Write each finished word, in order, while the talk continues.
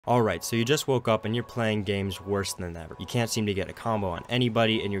Alright, so you just woke up and you're playing games worse than ever. You can't seem to get a combo on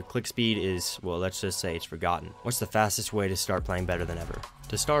anybody and your click speed is, well, let's just say it's forgotten. What's the fastest way to start playing better than ever?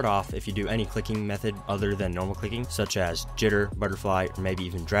 To start off, if you do any clicking method other than normal clicking, such as jitter, butterfly, or maybe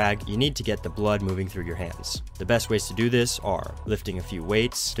even drag, you need to get the blood moving through your hands. The best ways to do this are lifting a few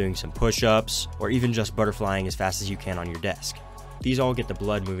weights, doing some push-ups, or even just butterflying as fast as you can on your desk. These all get the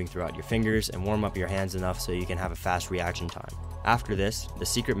blood moving throughout your fingers and warm up your hands enough so you can have a fast reaction time. After this, the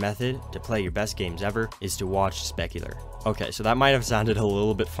secret method to play your best games ever is to watch Specular. Okay, so that might have sounded a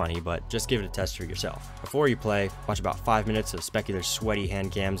little bit funny, but just give it a test for yourself. Before you play, watch about 5 minutes of Specular's sweaty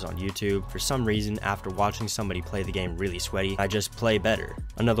hand cams on YouTube. For some reason, after watching somebody play the game really sweaty, I just play better.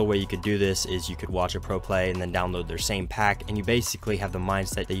 Another way you could do this is you could watch a pro play and then download their same pack, and you basically have the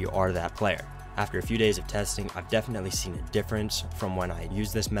mindset that you are that player. After a few days of testing, I've definitely seen a difference from when I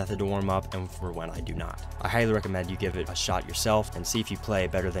use this method to warm up and for when I do not. I highly recommend you give it a shot yourself and see if you play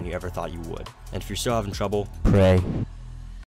better than you ever thought you would. And if you're still having trouble, pray.